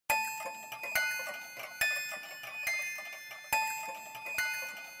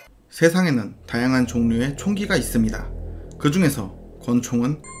세상에는 다양한 종류의 총기가 있습니다. 그 중에서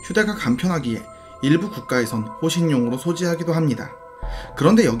권총은 휴대가 간편하기에 일부 국가에선 호신용으로 소지하기도 합니다.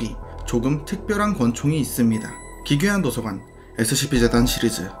 그런데 여기 조금 특별한 권총이 있습니다. 기괴한 도서관 Scp재단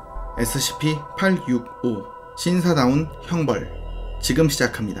시리즈 Scp-865 신사다운 형벌, 지금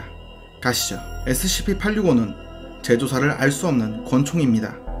시작합니다. 가시죠. Scp-865는 제조사를 알 수 없는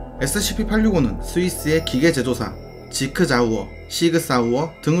권총입니다. Scp-865는 스위스의 기계 제조사 지크자우어,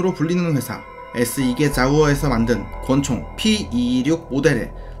 시그사우어 등으로 불리는 회사 S2게자우어에서 만든 권총 P226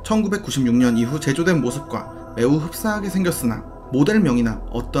 모델에 1996년 이후 제조된 모습과 매우 흡사하게 생겼으나 모델명이나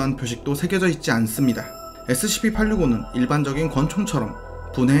어떠한 표식도 새겨져 있지 않습니다. Scp-865는 일반적인 권총처럼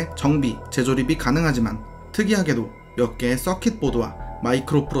분해, 정비, 재조립이 가능하지만 특이하게도 몇 개의 서킷보드와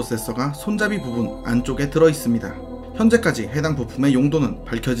마이크로 프로세서가 손잡이 부분 안쪽에 들어있습니다. 현재까지 해당 부품의 용도는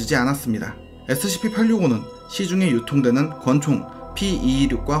밝혀지지 않았습니다. Scp-865는 시중에 유통되는 권총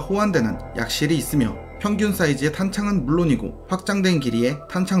P226과 호환되는 약실이 있으며 평균 사이즈의 탄창은 물론이고 확장된 길이의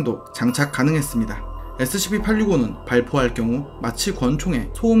탄창도 장착 가능했습니다. Scp-865는 발포할 경우 마치 권총에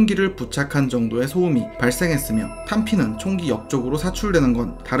소음기를 부착한 정도의 소음이 발생했으며 탄피는 총기 옆쪽으로 사출되는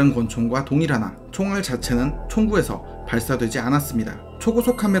건 다른 권총과 동일하나 총알 자체는 총구에서 발사되지 않았습니다.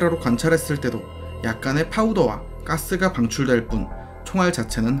 초고속 카메라로 관찰했을 때도 약간의 파우더와 가스가 방출될 뿐 총알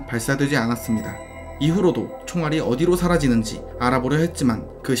자체는 발사되지 않았습니다. 이후로도 총알이 어디로 사라지는지 알아보려 했지만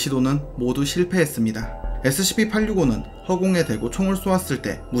그 시도는 모두 실패했습니다. Scp-865는 허공에 대고 총을 쏘았을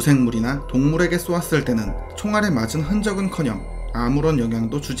때 무생물이나 동물에게 쏘았을 때는 총알에 맞은 흔적은커녕 아무런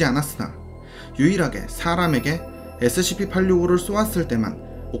영향도 주지 않았으나 유일하게 사람에게 Scp-865를 쏘았을 때만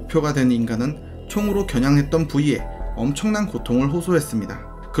목표가 된 인간은 총으로 겨냥했던 부위에 엄청난 고통을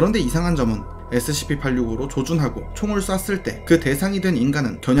호소했습니다. 그런데 이상한 점은 SCP-865로 조준하고 총을 쐈을 때 그 대상이 된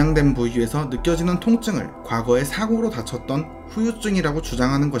인간은 겨냥된 부위에서 느껴지는 통증을 과거에 사고로 다쳤던 후유증이라고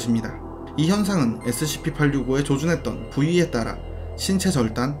주장하는 것입니다. 이 현상은 SCP-865에 조준했던 부위에 따라 신체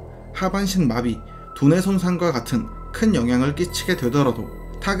절단, 하반신 마비, 두뇌 손상과 같은 큰 영향을 끼치게 되더라도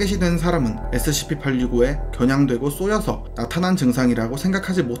타겟이 된 사람은 SCP-865에 겨냥되고 쏘여서 나타난 증상이라고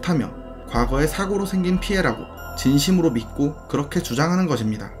생각하지 못하며 과거의 사고로 생긴 피해라고 진심으로 믿고 그렇게 주장하는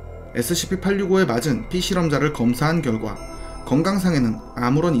것입니다. SCP-865에 맞은 피실험자를 검사한 결과 건강상에는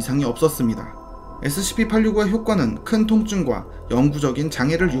아무런 이상이 없었습니다. SCP-865의 효과는 큰 통증과 영구적인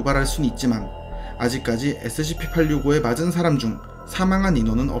장애를 유발할 수는 있지만 아직까지 SCP-865에 맞은 사람 중 사망한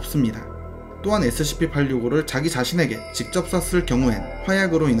인원은 없습니다. 또한 SCP-865를 자기 자신에게 직접 쐈을 경우엔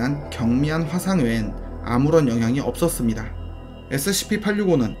화약으로 인한 경미한 화상 외엔 아무런 영향이 없었습니다.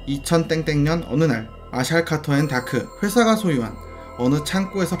 SCP-865는 2000년 어느 날 마샬 카터 앤 다크 회사가 소유한 어느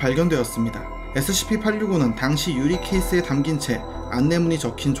창고에서 발견되었습니다. SCP-865는 당시 유리 케이스에 담긴 채 안내문이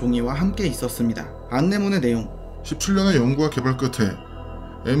적힌 종이와 함께 있었습니다. 안내문의 내용: 17년의 연구와 개발 끝에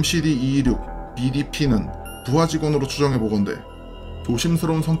MCD-226 BDP는 부하 직원으로 추정해보건대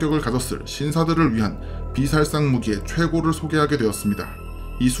조심스러운 성격을 가졌을 신사들을 위한 비살상 무기의 최고를 소개하게 되었습니다.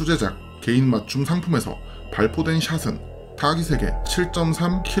 이 수제작 개인 맞춤 상품에서 발포된 샷은 타깃에게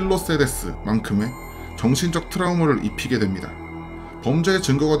 7.3kS만큼의 정신적 트라우마를 입히게 됩니다. 범죄의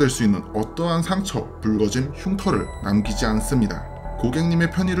증거가 될 수 있는 어떠한 상처, 붉어짐, 흉터를 남기지 않습니다.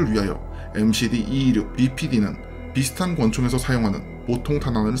 고객님의 편의를 위하여 MCD-226 BPD는 비슷한 권총에서 사용하는 보통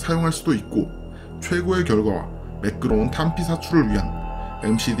탄환을 사용할 수도 있고 최고의 결과와 매끄러운 탄피 사출을 위한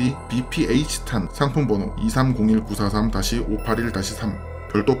MCD BPH-탄 상품번호 2301943-581-3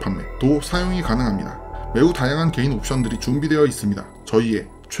 별도 판매도 사용이 가능합니다. 매우 다양한 개인 옵션들이 준비되어 있습니다. 저희의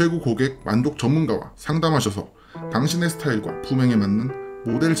최고 고객 만족 전문가와 상담하셔서 당신의 스타일과 품행에 맞는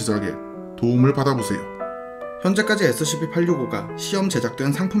모델 제작에 도움을 받아보세요. 현재까지 SCP-865가 시험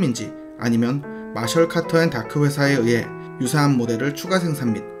제작된 상품인지 아니면 마셜 카터 앤 다크 회사에 의해 유사한 모델을 추가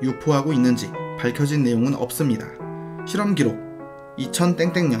생산 및 유포하고 있는지 밝혀진 내용은 없습니다. 실험 기록: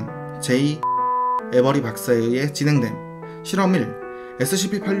 2000년 J. 에버리 박사에 의해 진행됨. 실험 1.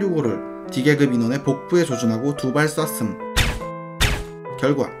 SCP-865를 D계급 인원의 복부에 조준하고 2발 쐈음.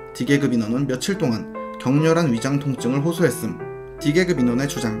 결과 D계급 인원은 며칠 동안 격렬한 위장 통증을 호소했음. D계급 인원의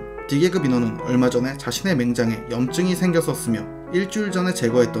주장: D계급 인원은 얼마 전에 자신의 맹장에 염증이 생겼었으며 일주일 전에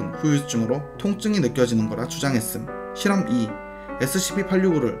제거했던 후유증으로 통증이 느껴지는 거라 주장했음. 실험 2.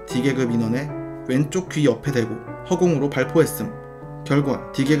 SCP-865를 D계급 인원의 왼쪽 귀 옆에 대고 허공으로 발포했음.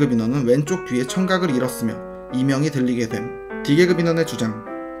 결과 D계급 인원은 왼쪽 귀에 청각을 잃었으며 이명이 들리게 됨. D계급 인원의 주장: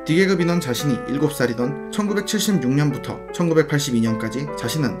 D계급 인원 자신이 7살이던 1976년부터 1982년까지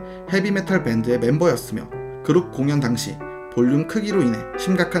자신은 헤비메탈 밴드의 멤버였으며 그룹 공연 당시 볼륨 크기로 인해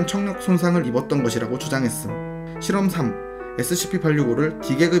심각한 청력 손상을 입었던 것이라고 주장했음. 실험 3. SCP-865를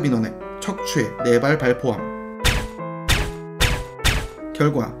D계급 인원의 척추에 4발 발포함.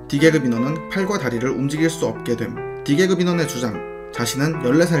 결과 D계급 인원은 팔과 다리를 움직일 수 없게 됨. D계급 인원의 주장, 자신은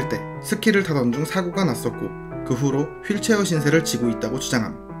 14살 때 스키를 타던 중 사고가 났었고 그 후로 휠체어 신세를 지고 있다고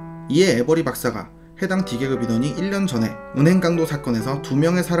주장함. 이에 에버리 박사가 해당 D계급 인원이 1년 전에 은행 강도 사건에서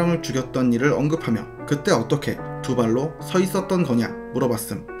 2명의 사람을 죽였던 일을 언급하며 그때 어떻게 두 발로 서 있었던 거냐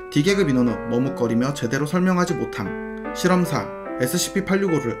물어봤음. D계급 인원은 머뭇거리며 제대로 설명하지 못함. 실험사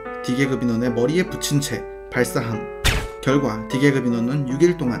SCP-865를 D계급 인원의 머리에 붙인 채 발사함. 결과 D계급 인원은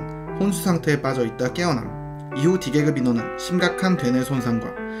 6일 동안 혼수 상태에 빠져 있다 깨어남. 이후 D계급 인원은 심각한 되뇌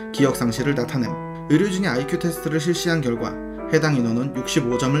손상과 기억 상실을 나타냄. 의료진이 IQ 테스트를 실시한 결과 해당 인원은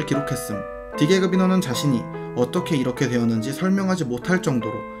 65점을 기록했음. D계급 인원은 자신이 어떻게 이렇게 되었는지 설명하지 못할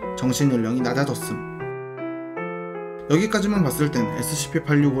정도로 정신연령이 낮아졌음. 여기까지만 봤을 땐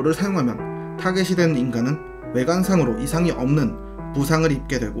SCP-865를 사용하면 타겟이 된 인간은 외관상으로 이상이 없는 부상을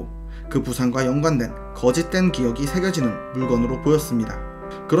입게 되고 그 부상과 연관된 거짓된 기억이 새겨지는 물건으로 보였습니다.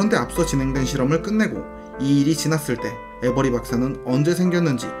 그런데 앞서 진행된 실험을 끝내고 이 일이 지났을 때 에버리 박사는 언제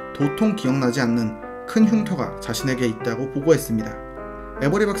생겼는지 도통 기억나지 않는 큰 흉터가 자신에게 있다고 보고했습니다.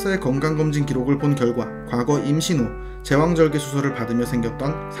 에버리 박사의 건강검진 기록을 본 결과 과거 임신 후 제왕절개 수술을 받으며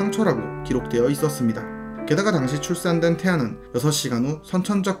생겼던 상처라고 기록되어 있었습니다. 게다가 당시 출산된 태아는 6시간 후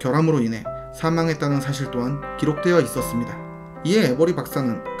선천적 결함으로 인해 사망했다는 사실 또한 기록되어 있었습니다. 이에 에버리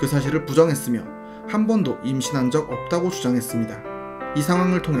박사는 그 사실을 부정했으며 한 번도 임신한 적 없다고 주장했습니다. 이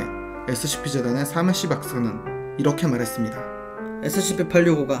상황을 통해 SCP재단의 사메시 박사는 이렇게 말했습니다.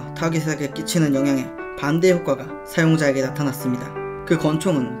 SCP-865가 타깃에게 끼치는 영향에 반대 효과가 사용자에게 나타났습니다. 그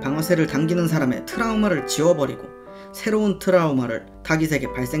권총은 방아쇠를 당기는 사람의 트라우마를 지워버리고 새로운 트라우마를 타깃에게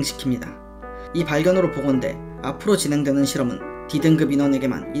발생시킵니다. 이 발견으로 보건대 앞으로 진행되는 실험은 D등급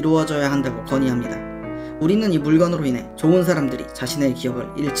인원에게만 이루어져야 한다고 건의합니다. 우리는 이 물건으로 인해 좋은 사람들이 자신의 기억을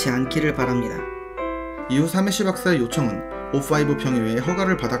잃지 않기를 바랍니다. 이후 사메시 박사의 요청은 O5 평의회의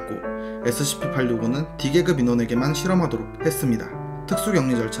허가를 받았고 SCP-865는 D계급 인원에게만 실험하도록 했습니다.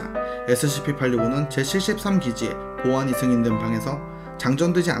 특수격리 절차 SCP-865는 제73기지에 보안이 승인된 방에서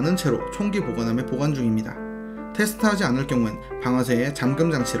장전되지 않은 채로 총기 보관함에 보관 중입니다. 테스트하지 않을 경우엔 방아쇠에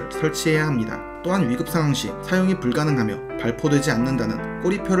잠금 장치를 설치해야 합니다. 또한 위급 상황 시 사용이 불가능하며 발포되지 않는다는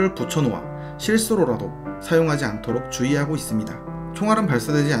꼬리표를 붙여놓아 실수로라도 사용하지 않도록 주의하고 있습니다. 총알은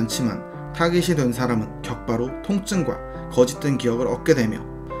발사되지 않지만 타깃이 된 사람은 격바로 통증과 거짓된 기억을 얻게 되며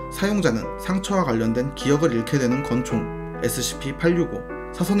사용자는 상처와 관련된 기억을 잃게 되는 권총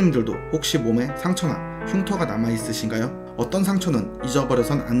SCP-865. 사서님들도 혹시 몸에 상처나 흉터가 남아있으신가요? 어떤 상처는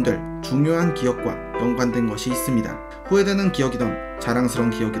잊어버려선 안 될 중요한 기억과 연관된 것이 있습니다. 후회되는 기억이던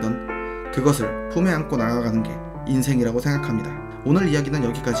자랑스러운 기억이던 그것을 품에 안고 나아가는 게 인생이라고 생각합니다. 오늘 이야기는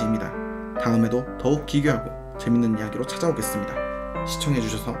여기까지입니다. 다음에도 더욱 기괴하고 재밌는 이야기로 찾아오겠습니다.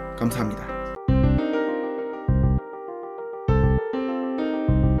 시청해주셔서 감사합니다.